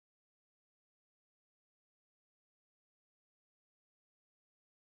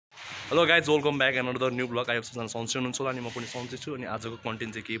Hello guys welcome back another new blog IF सन्चै हुनुहुन्छ होला अनि म पनि सन्चै छु अनि आजको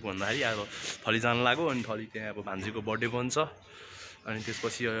कन्टेन्ट चाहिँ के भन्दाखेरि अब थली जान लाग्यो अनि थली त्यहाँ अब भान्जीको बर्थडे पनि छ अनि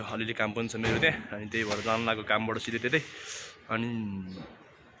त्यसपछि अलिअलि काम पनि छ मेरो त्यहाँ अनि त्यही भएर जान लाग्यो कामबाट सिधै त्यतै अनि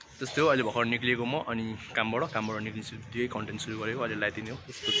त्यस्तै हो अहिले भर्खर निक्लिएको म अनि कामबाट निक्लिन्छु त्यही कन्टेन्ट सुरु गरेको अहिले लगाइदिने हो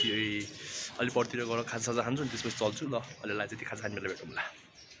त्यसपछि अलि परतिर गएर खाजासाजा खान्छु अनि त्यसपछि चल्छु ल अहिले लाई चाहिँ खाजा खाने बेला भेटौँला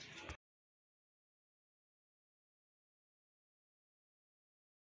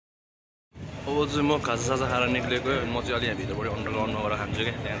अब चाहिँ म खाजासाजा खाएर निक्लेको म चाहिँ अलि यहाँ भित्रबाट अन्डरग्राउन्डमा गएर खान्छु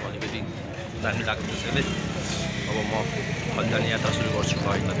क्या त्यहाँ अलिकति दामी लाग्छ त्यसैले अब म खल्जानी यात्रा सुरु गर्छु ल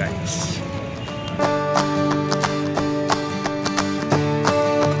है त गाइस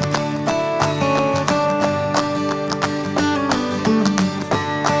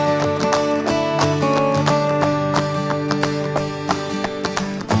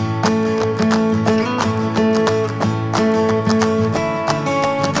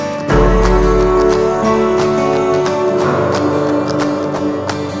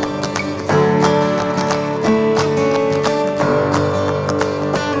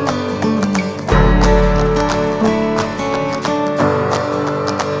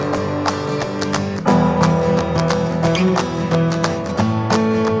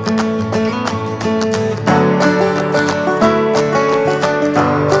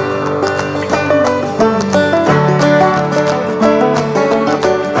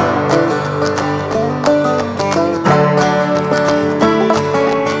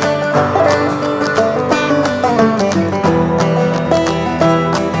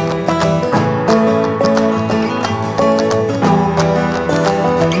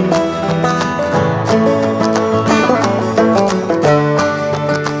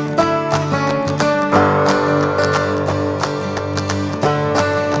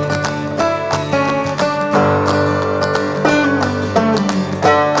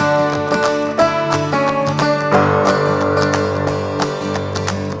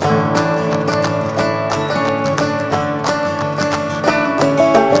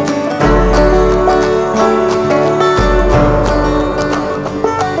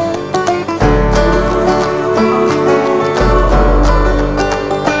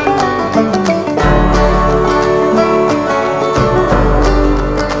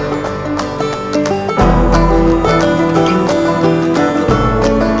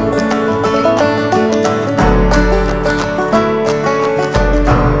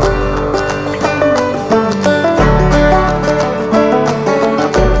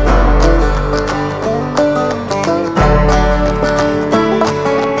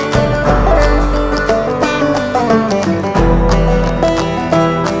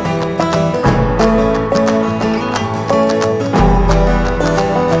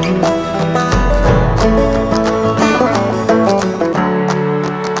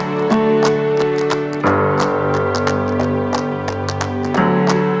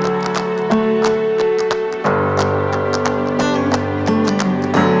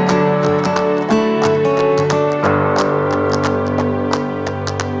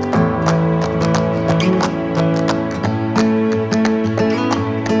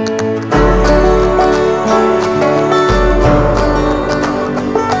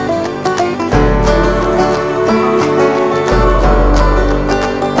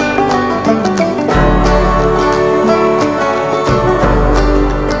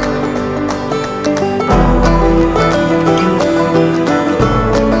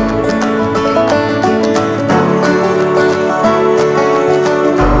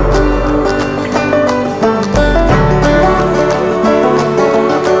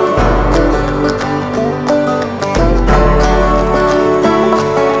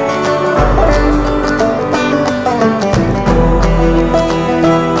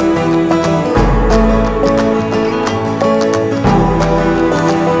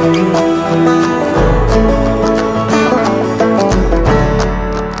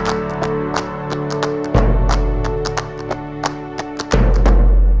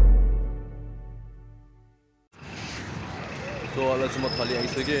सो अहिले चाहिँ म थली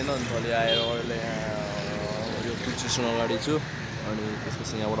आइसकेँ होइन अनि थली आएर अहिले यहाँ यो पुलिस स्टेसन अगाडि छु अनि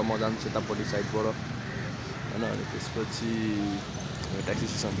त्यसपछि यहाँबाट म जान्छु यतापट्टि साइडबाट होइन अनि त्यसपछि ट्याक्सी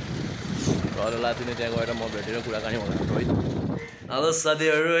स्टेसन घर लातिने त्यहाँ गएर म भेटेर कुराकानी गर्छु है हेलो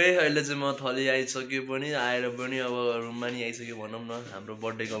साथीहरू है अहिले चाहिँ म थली आइसक्यो पनि आएर पनि अब रुममा नि आइसक्यो भनौँ न हाम्रो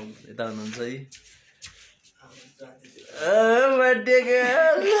बर्थडे गर्ल यता हुनुहुन्छ है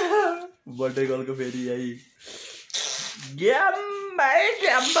बर्थडे गर्लको फेरि यही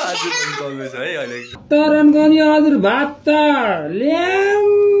तरण गर्ने हजुर भात ल्याम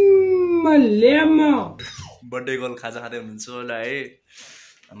बर्थडे गर्ल खाजा खाँदै हुनुहुन्छ होला है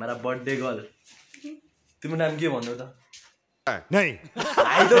हमारा बर्थडे गर्ल तिम्रो नाम के भन्नु त नहीं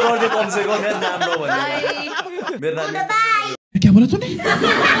हाई त गर्ने कम से कम यार नाम नभन्नु मेरो नाम क्या बोला तूने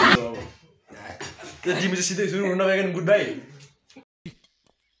त्यो तिमी चाहिँ सिधै सुरु हुन नभएन गुड बाई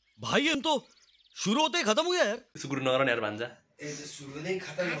भाई हम तो शुरू होते ही खत्म हो गया यार सुरु नगर यार भान्जा ए तो शुरू नै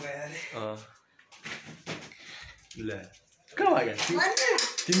खत्म हो गयो यार ल कहाँ भयो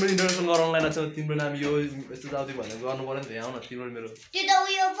तिम्रो इन्ट्रोडक्सन गराउन लाइन छ तिम्रो नाम यो यस्तो जाउँदै भनेर गर्नु पर्यो नि त आउन तिम्रो मेरो त्यो त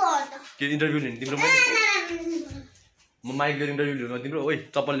उयो पो हो त के इन्टरभ्यु लिनु तिम्रो म माइक लिएर इन्टरभ्यु लिनु तिम्रो ओइ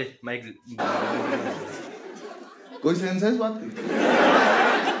चप्पलले माइक कोई सेंस है इस बात की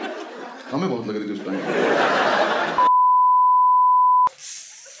हमें बहुत लग रही थी उस टाइम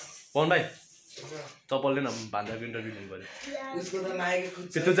पवन भाइ चप्पलले न भान्जाको इन्टरभ्यु लिनु पर्यो उसको त माइक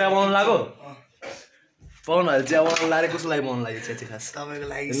खुच्छ त्यो चिया बनाउनु लाग्यो पवन भाइले चिया बनाउनु लाग्यो कसको लागि बनाउनु लाग्यो चिया चाहिँ खास तपाईको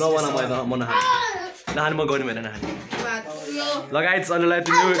लागि नबना म नखाने नखाने म गर्ने भएन नखाने लगायत अलिलाई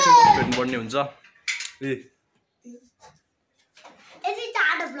तिम्रो एकछिन भेट्नुपर्ने हुन्छ ए यति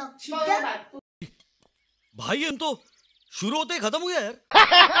टाढो ब्लक छ भाई हम तो शुरू होते ही खत्म हो गया यार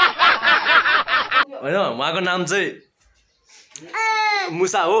होइन उहाँको नाम चाहिँ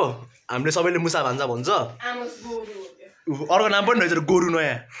मुसा हो हामीले सबैले मुसा भान्जा भन्छ अर्को नाम पनि रहेछ गोरु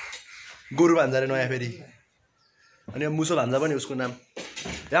नयाँ गोरु भान्जा रे नयाँ फेरि अनि मुसो भान्जा पनि उसको नाम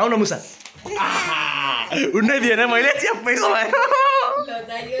आऊ न मुसा उड्नै दिएन मैले च्याप्पै समाएँ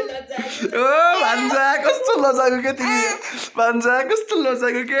ओ भान्जा कस्तो लजाको के तिमी भान्जा कस्तो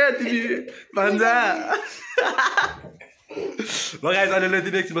लजाको के तिमी भान्जा लगाएछ अहिले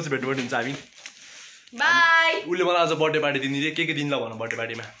तिमी एकछिन पछि भेट्नुपर्ने हुन्छ हामी बाई उसले मलाई आज बर्थडे पार्टी दिने के दिनु ल भन बर्थडे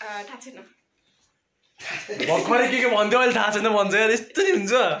पार्टीमा थाहा छैन भर्खरै के भन्थ्यो अहिले थाहा छैन भन्छ यार यस्तो नि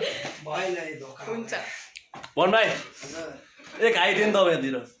हुन्छ भाइलाई धोका हुन्छ भन भाइ एक आइदियो नि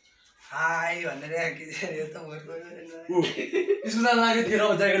तपाईँतिर हाई भनेर के यो त भर्खर स्कुल जान लाग्यो थियो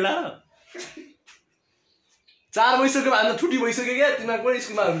अब ज्याकेट लाएर 4 भइसक्यो भन्दा छुट्टी भइसक्यो क्या तिमीहरू कुन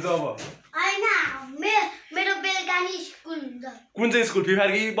स्कुलमा हुन्छ अब हैन मेरो बेलुका नि स्कुल हुन्छ कुन चाहिँ स्कुल फ्री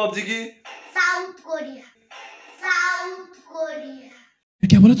फायर कि पब्जी कि साउथ कोरिया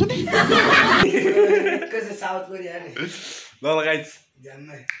क्या बोला तूने कसै साउथ कोरिया नि ल गाइस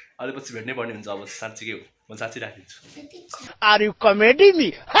जान्नै अलि पछि भेट्नै पर्ने हुन्छ अब साँच्चीकै हो म साँच्ची राखिदिन्छु आर यू कॉमेडी मी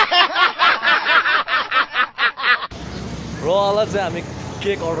र ल चाहिँ हामी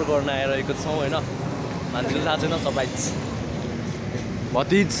केक अर्डर गर्न आइरहेको छौँ होइन मान्छेले थाहा छैन सरप्राइज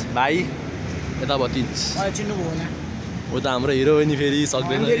भतिज भाइ यता भतिज चिन्नु भएन उता हाम्रो हिरो नि फेरि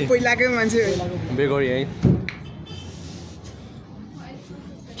सक्दैन पहिलाकै मान्छे बेगरी है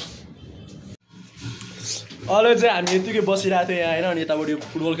अहिले चाहिँ हामी यतिकै बसिरहेको थियो यहाँ होइन अनि यतापट्टि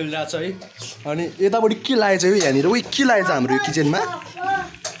फुटबल खेलिरहेको छ है अनि यतापट्टि के लागेको छ यो यहाँनिर उयो के लागेको छ हाम्रो यो किचनमा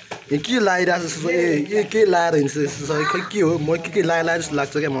ए के लगाइरहेको छ ए के लगाएर हिँड्छ जस्तो छ खै के हो म के लगाएर जस्तो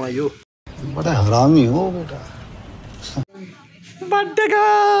लाग्छ क्या मलाई यो बड़ा हरामी हो बेटा birthday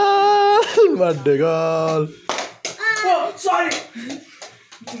girl sorry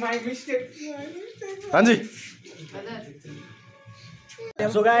my mistake हान्जी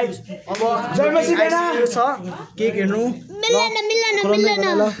so guys अब जयमसी बेला छ केक हेर्नु मिल्दैन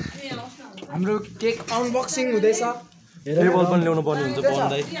हाम्रो केक अनबक्सिङ हुँदैछ टेबल पनि ल्याउनु पर्ने हुन्छ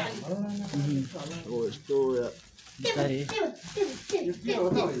पढ्दै ओ यस्तो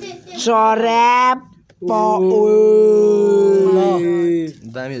चर्याप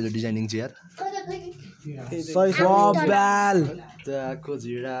दामी हुन्छ डिजाइनिङ चाहिँ यार सही बबाल त्यहाँको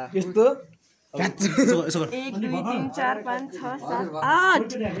जिरा यस्तो 1 2 3 4 5 6 7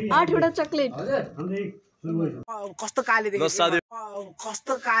 8 8वटा चकलेट कस्तो काले देख्यो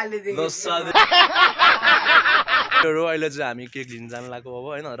कस्तो काले देख्यो अहिले चाहिँ हामी केक लिन जानु लाग्यो अब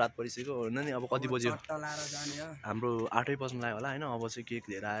होइन रात परिसक्यो होइन नि अब कति बज्यो हाम्रो 8 बज्नु लाग्यो होला होइन अब चाहिँ केक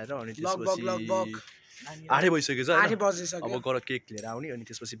लिएर आएर अनि त्यसपछि 8 भइसक्यो छ अब गएर केक लिएर आउने अनि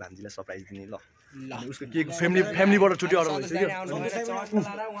त्यसपछि भान्जीलाई सरप्राइज दिने ल उसको केक फ्यामिलीबाट छुट्टी अर्डर भइसक्यो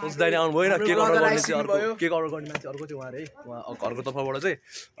सोच्दैन आउनु भएन केक अर्डर गर्ने चाहिँ अर्को केक अर्डर गर्ने मान्छे अर्को चाहिँ उहाँ है उहाँ घरको तर्फबाट चाहिँ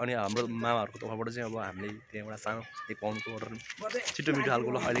अनि हाम्रो मामाहरूको तर्फबाट चाहिँ अब हामीले त्यहाँ एउटा सानो 1 पाउन्डको अर्डर छिटो मिठो खालको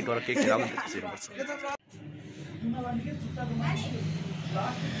ल अहिले गएर केक लिएर आउनु हेर्नुपर्छ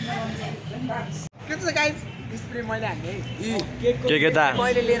के छ गाइस डिस्प्ले मैले हान्ने के यता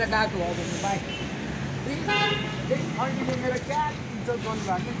मैले लिएर गएको हो भन्नु बाइ आन्टीले मेरो क्या इज्जत गर्नु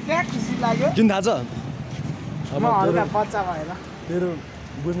भएको क्या खुसी लाग्यो किन थाहा छ म हल्का बच्चा भएर तेरो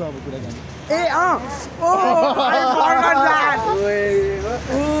बुझ्नु अब कुरा गर्नु ए ओ आई फर्गट दैट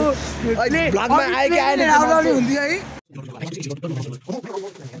अहिले ब्लगमा आएकै आएन आउनु हुन्थ्यो है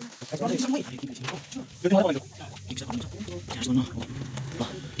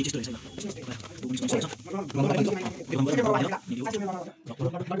What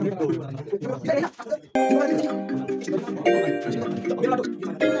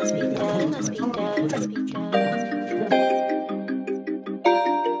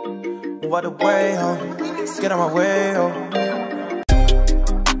a way, ho. Get on my way, ho.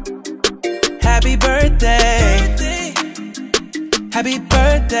 Happy birthday. Happy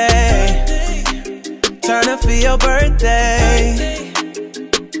birthday. Turn up for your birthday.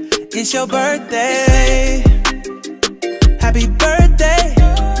 It's your birthday. Happy birthday.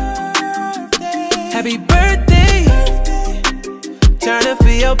 Happy birthday. Turn up for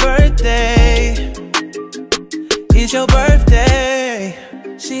your birthday. It's your birthday.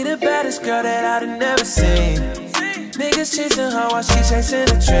 She the baddest girl that I've never seen. Niggas chasing her while she chasing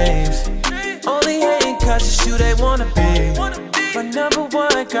her dreams. Only hating cause it's you they wanna be. My number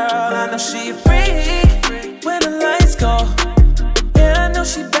one girl, I know she a freak. When the lights go, yeah, I know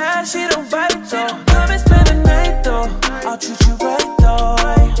she bad, she don't bite though. Come and spend the night though, I'll treat you right though.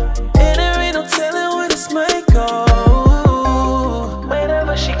 And there ain't no telling where this might go.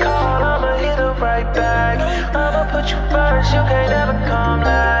 Whenever she call, I'ma hit her right back. I'ma put you first, you can't ever come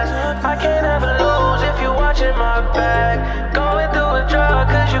last. I can't ever lose if you watching my back. Going through a drug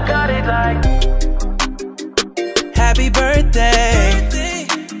cause you got it like. Happy birthday.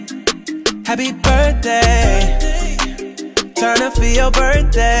 Happy birthday. Turn up for your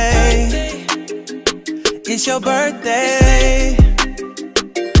birthday. It's your birthday.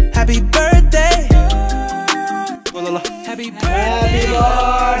 Happy birthday. Happy birthday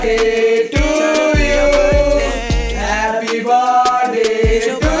to you. Happy birthday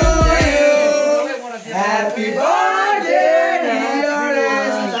to you. Happy birthday, dear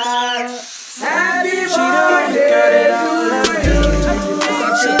Esther. Happy birthday to you.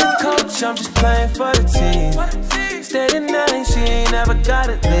 She the coach, I'm just playing for the team. Steady night, she ain't never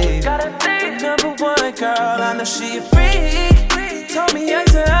gotta leave. Number one girl, I know she a freak. Told me I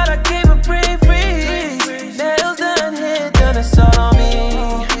said I keep her free. Nails done, hair done, it's all on me.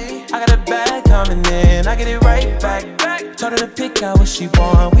 I got a bag coming in, I get it right back. Told her to pick out what she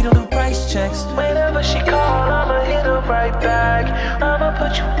want, we don't do price checks. Whenever she call, I'ma hit her right back. I'ma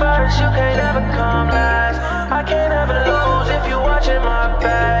put you first, you can't ever come last. I can't ever lose if you watching my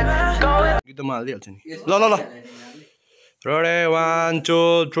back. Going गीत म हालिदिइहाल्छु नि ल ल ल ready 1 2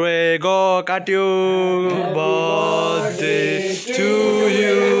 3 go काट्यो birthday to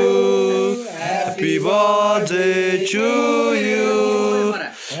you happy birthday to you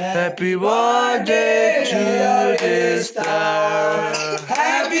happy birthday to Esther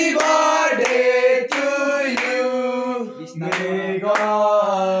Happy birthday to you. May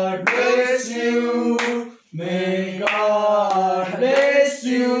God bless you. May God bless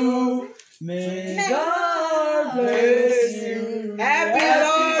you. May God bless you. Happy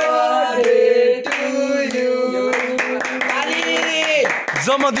birthday to you.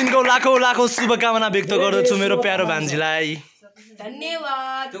 जन्मदिनको लाखौं लाखौं शुभकामना व्यक्त गर्दछु मेरो प्यारो भान्जीलाई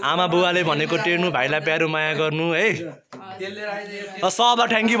धन्यवाद आमा बुवाले भनेको टेर्नु भाइलाई प्यारो माया गर्नु है सबा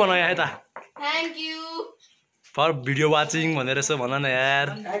थ्याङ्क यू भन यहाँ यता thank you for video watching भनेर यसो भन न यार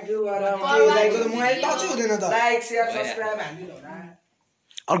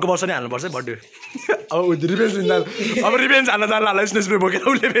अर्को वर्ष नै हाल्नुपर्छ है बर्थडे अब रिभेन्ज लिन अब रिभेन्ज हाल्न जानु होला स्नेस पे बोकेर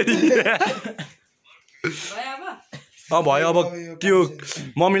उसले फेरि भयो अब त्यो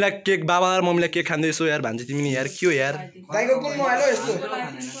मम्मीलाई केक बाबा र मम्मीलाई केक खाँदैछु यार भान्जी तिमी नि यार के हो यार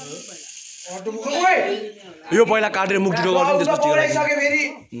यो पहिला काटेर मुख टिटो गर्छ त्यसपछि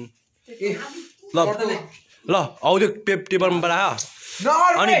ल ल हौ त्यो टेबलमा राख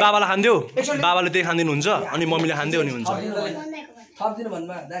अनि बाबालाई खान्दियो बाबाले त्यही खान्दिनुहुन्छ अनि मम्मीले खान्दियो नि हुन्छ हो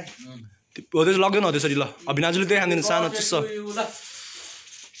त्यसो लग्दैन हो त्यसरी ल अभिनाजुले त्यही खान्दिनु सानो चिस्सो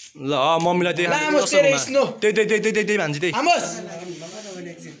ल मम्मीलाई त्यही खान्दिनु त्यही भान्जी त्यही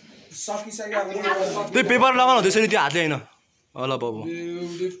त्यही पेपर लगाउनु हो त्यसरी त्यो हातले होइन ल बाबु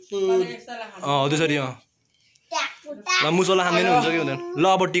हो त्यसरी ल मुसोला खाँदैन हुन्छ कि हुँदैन ल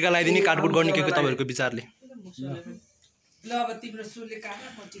अब टिका लगाइदिने काटकुट गर्ने के तपाईँहरूको विचारले ल अब तिम्रो सुले काट्न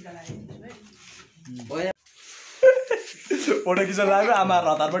टिका लगाइदिन्छु है फोटो खिच्न लाग्यो आमा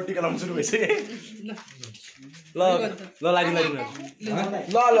हतारमा टिका लगाउनु सुरु भइसक्यो ल ल लगाइदिनु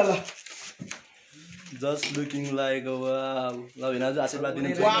ल ल ल जस्ट लुकिङ लाइक वाउ ल भिनाजु आशीर्वाद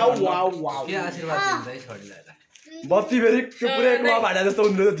दिनुहुन्छ वाउ वाउ वाउ के आशीर्वाद दिन्छ है छोरीलाई बत्ती फेरि पुरै क्लब हाडा जस्तो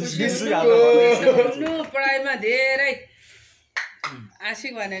नु पढाइमा धेरै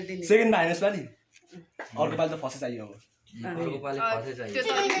आशिक भनेर दिने सेकेन्ड माइनस पाली अर्को पाली त फर्स्ट चाहियो अब अर्को पाली फर्स्ट चाहियो त्यो त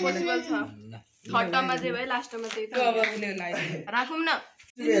इम्पोसिबल छ थर्ड टर्ममा चाहिँ भयो लास्ट टर्ममा चाहिँ त्यो अब कुले लाइदिनु राखौँ न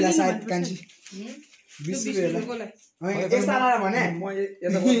बेला सायद कान्छी 20 रुपैयाँ यस्ता नरा भने म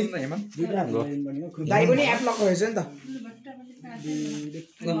यता बस्नु न हेमन दाइ पनि एप लक भएछ नि त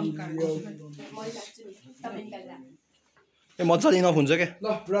ए मजाले इनफ हुन्छ के ल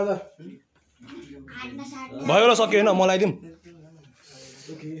ब्रदर भयो र सक्यो हैन मलाई दिउँ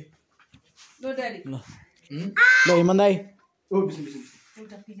लो ड्याडी ल हेमन दाइ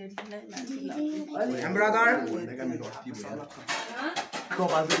हाम्रो ब्रदर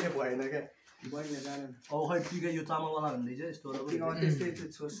भएन के अब खै पिके यो चामलवाला भन्दै चाहिँ यस्तो त्यस्तै त्यो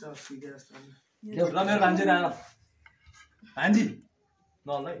छोड्छ सिधै जस्तो ल मेरो भान्जी आएर भान्जी ल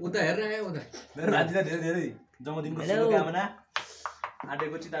उता हेरेर आयो उता मेरो भान्जीलाई धेरै धेरै जन्मदिनको शुभकामना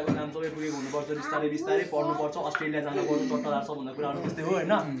आँटेको चिताको काम सबै पुगेको हुनुपर्छ बिस्तारै बिस्तारै पढ्नुपर्छ अस्ट्रेलिया जानु पर्छ टट्टलार सबभन्दा कुराहरू त्यस्तै हो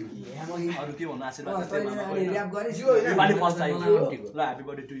होइन अरू के भन्नु आशीर्वाद त्यस्तै नेपाली फर्स्ट चाहियो ल ह्यापी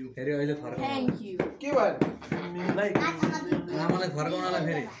बर्थडे टु यु फेरि अहिले फर्क के भयो आमालाई फर्काउनलाई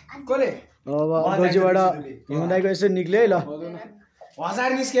फेरि कसले अब दोजीबाट हेमन दाइको यसो निक्ल्यो है ल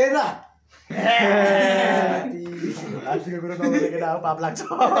 1000 निस्क्यो है त आजको कुरा नगरेको अब पाप लाग्छ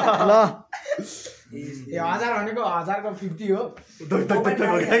ल ए 1000 भनेको 1000 को 50 हो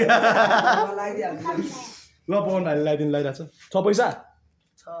ल पवन भाइले लगाइदिनु लगाइरहेको छ पैसा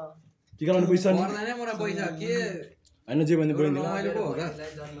छ टिका लाउने पैसा नि पर्दैन मलाई पैसा के हैन जे भन्ने बहिनी रमाइलो पो हो त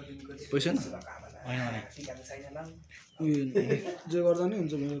पैसा नि जे गर्दा नि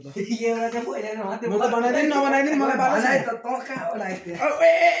हुन्छ मेरो त म त बनाइदिन नबनाइदिन मलाई बाला छ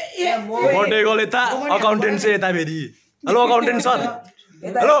बर्थडे गर्ल यता अकाउन्टेन्ट चाहिँ यता फेरि हेलो अकाउन्टेन्ट सर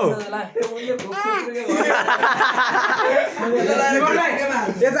हेलो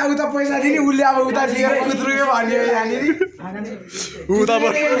यता उता पैसा दिने उसले अब उता लिएर कुत्रुके भन्यो यहाँनिर उता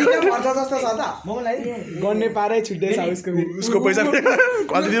खर्च जस्तो छ त मलाई गर्ने पारै छुट्टै छ उसको पैसा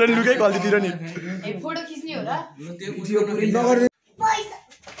कल्तीतिर नि लुकै कल्तीतिर नि फोटो खिच्ने हो र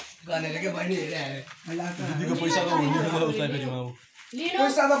गनेर के बहिनी हेरे दिदीको पैसाको हुने उसलाई फेरि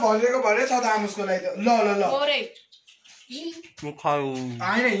पैसा त भरेको भरे छ त आमुसको लागि ल ल ल म खाऊ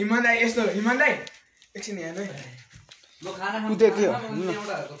हैन हिमन दाइ यस्तो हिमन दाइ एकछिन यहाँ नै ल खाना खाऊ उतै के हो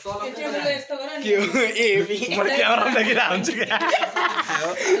यस्तो गर नि के हो ए म क्यामेरा देखिरा हुन्छ के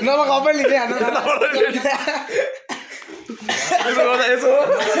न म कपै लिँदै हान्न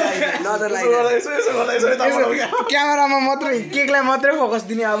क्यामेरामा मात्रै केकलाई मात्रै फोकस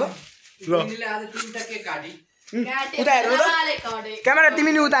दिने अब तिमीले आज 3टा केक काटी उता हेर्नु त क्यामेरा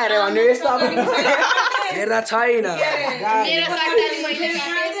तिमी नि उता हेरे भन्यो यस्तो अब हेर्दा छैन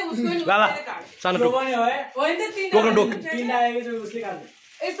ल सानो टोक टोक टोक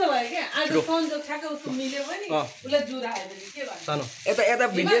यस्तो भयो क्या आज संजोग ठ्याक्कै उसको मिल्यो पनि उसलाई जुरा आयो भने के भन्नु सानो यता यता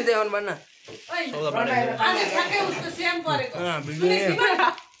भिडियो देखाउनु पर्न आज ठ्याक्कै उसको स्याम परेको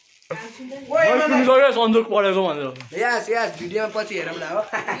सन्जोग परेको भनेर यस भिडियोमा पछि हेरौँ ल हो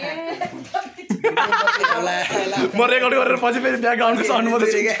म रेकर्ड गरेर पछि फेरि ब्याकग्राउन्डको साउन्ड मात्रै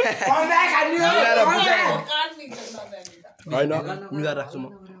छैन होइन मिलाएर राख्छु म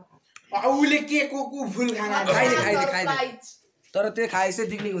उसले के को फुल खाना खाइदे तर त्यो खाएपछि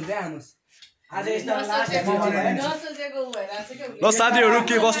दिक्ने हुन्छ आमुस आज यस्तो नसोचेको भइरहेछ क्या ल साथीहरू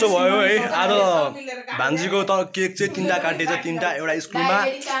के कस्तो भयो है आज भान्जीको त केक चाहिँ 3टा काटेछ 3टा एउटा स्कुलमा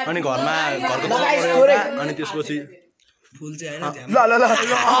अनि घरमा घरको अनि त्यसपछि फुल चाहिँ हैन ल ल ल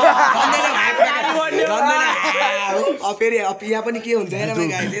फेरि यहाँ पनि के हुन्छ हेर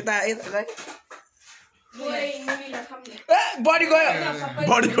गाइस यता बडी गयो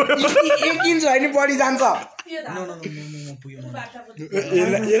 1 इन्च होइन बडी जान्छ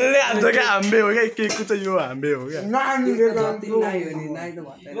यसले हान्छ क्या हाम्बे हो क्या केकको चाहिँ यो हाम्बे हो क्या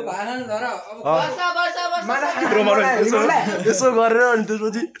यसो गरेर अनि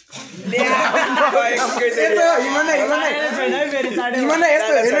त्यसपछि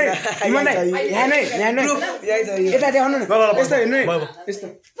यता देखाउनु न यस्तो हेर्नु यस्तो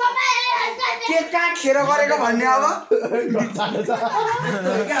केक कहाँ खेर गरेको भन्ने अब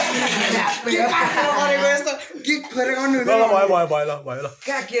गरेको यस्तो केक खेर गर्नु भयो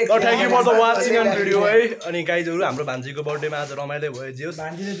thank you for the watching and video है अनि गाइजहरू हाम्रो भान्जीको बर्थडेमा आज रमाइलो भयो जे होस्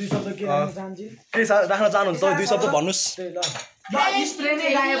भान्जीले 2 शब्द के राख्न चाहन्छ के राख्न चाहनुहुन्छ 2 शब्द भन्नुस् स्प्रे नै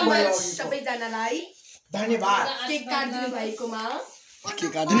गायब भयो सबैजनालाई धन्यवाद केक काट्नु भएकोमा के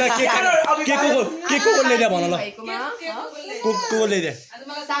को ल्याइदिया भन ल को ल्याइदिया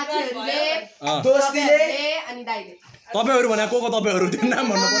साथीहरूले दोस्तीले अनि दाइले तपाईहरु भने को तपाईहरु त्यो नाम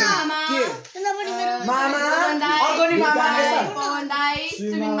भन्नु पर्यो के मामा अर्को नि मामा पवन दाइ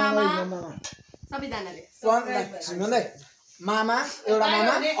सुमिन मामा सबैजनाले सुमन दाइ मामा एउटा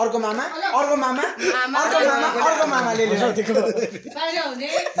मामा अर्को मामा अर्को मामा अर्को मामा अर्को मामाले लिएर आउँथेको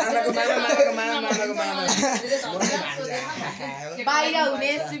बाहिर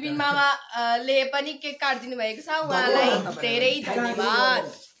हुने सुबिन मामाले पनि केक काटिदिनु भएको छ उहाँलाई धेरै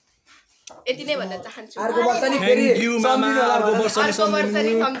धन्यवाद यति नै भन्न चाहन्छु अर्को वर्ष नि फेरि सम्झिनु होला अर्को वर्ष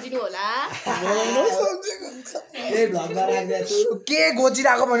नि सम्झिनु होला ए भ्लग गराइदिएको छु के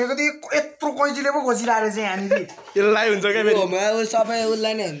घोचिरहेको भनेको त यत्रो कैँचीले पो घोचिरहेको रहेछ यहाँनिर यसलाई हुन्छ क्या फेरि सबै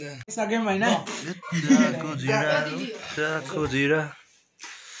उसलाई नै हुन्छ सक्यौँ होइन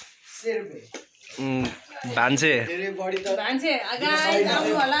भान्से मान्छे अगाडि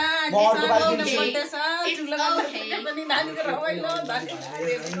आउनु होला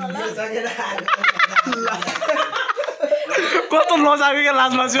कस्तो लजाएको क्या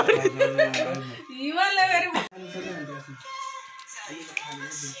लाजमा छु हिमालले फेरि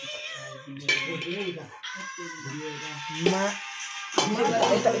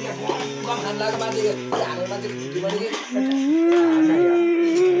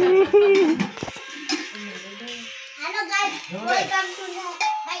hello guys welcome to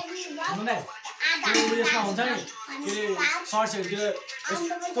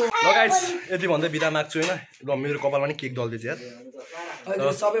my guys यति भन्दै बिदा माग्छु होइन र मेरो कपालमा नि केक दल्दैछ यार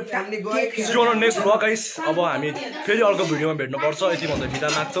सबै फ्यामिली गयो नेक्स्ट भ्लग गाइस अब हामी फेरि अर्को भिडियोमा भेट्नुपर्छ यति भन्दै बिदा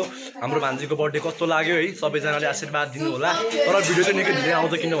माग्छौँ हाम्रो भान्जीको बर्थडे कस्तो लाग्यो है सबैजनाले आशीर्वाद दिनु होला तर भिडियो चाहिँ निकै ढिलै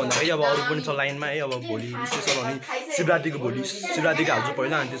आउँछ किन भन्दाखेरि अब अरू पनि छ लाइनमा है अब भोलि स्पेसल अनि शिवरात्रिको भोलि शिवरात्रिको हाल्छु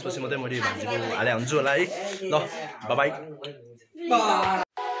पहिला अनि त्यसपछि मात्रै मैले भान्जीको हाले हुन्छु होला है ल बाई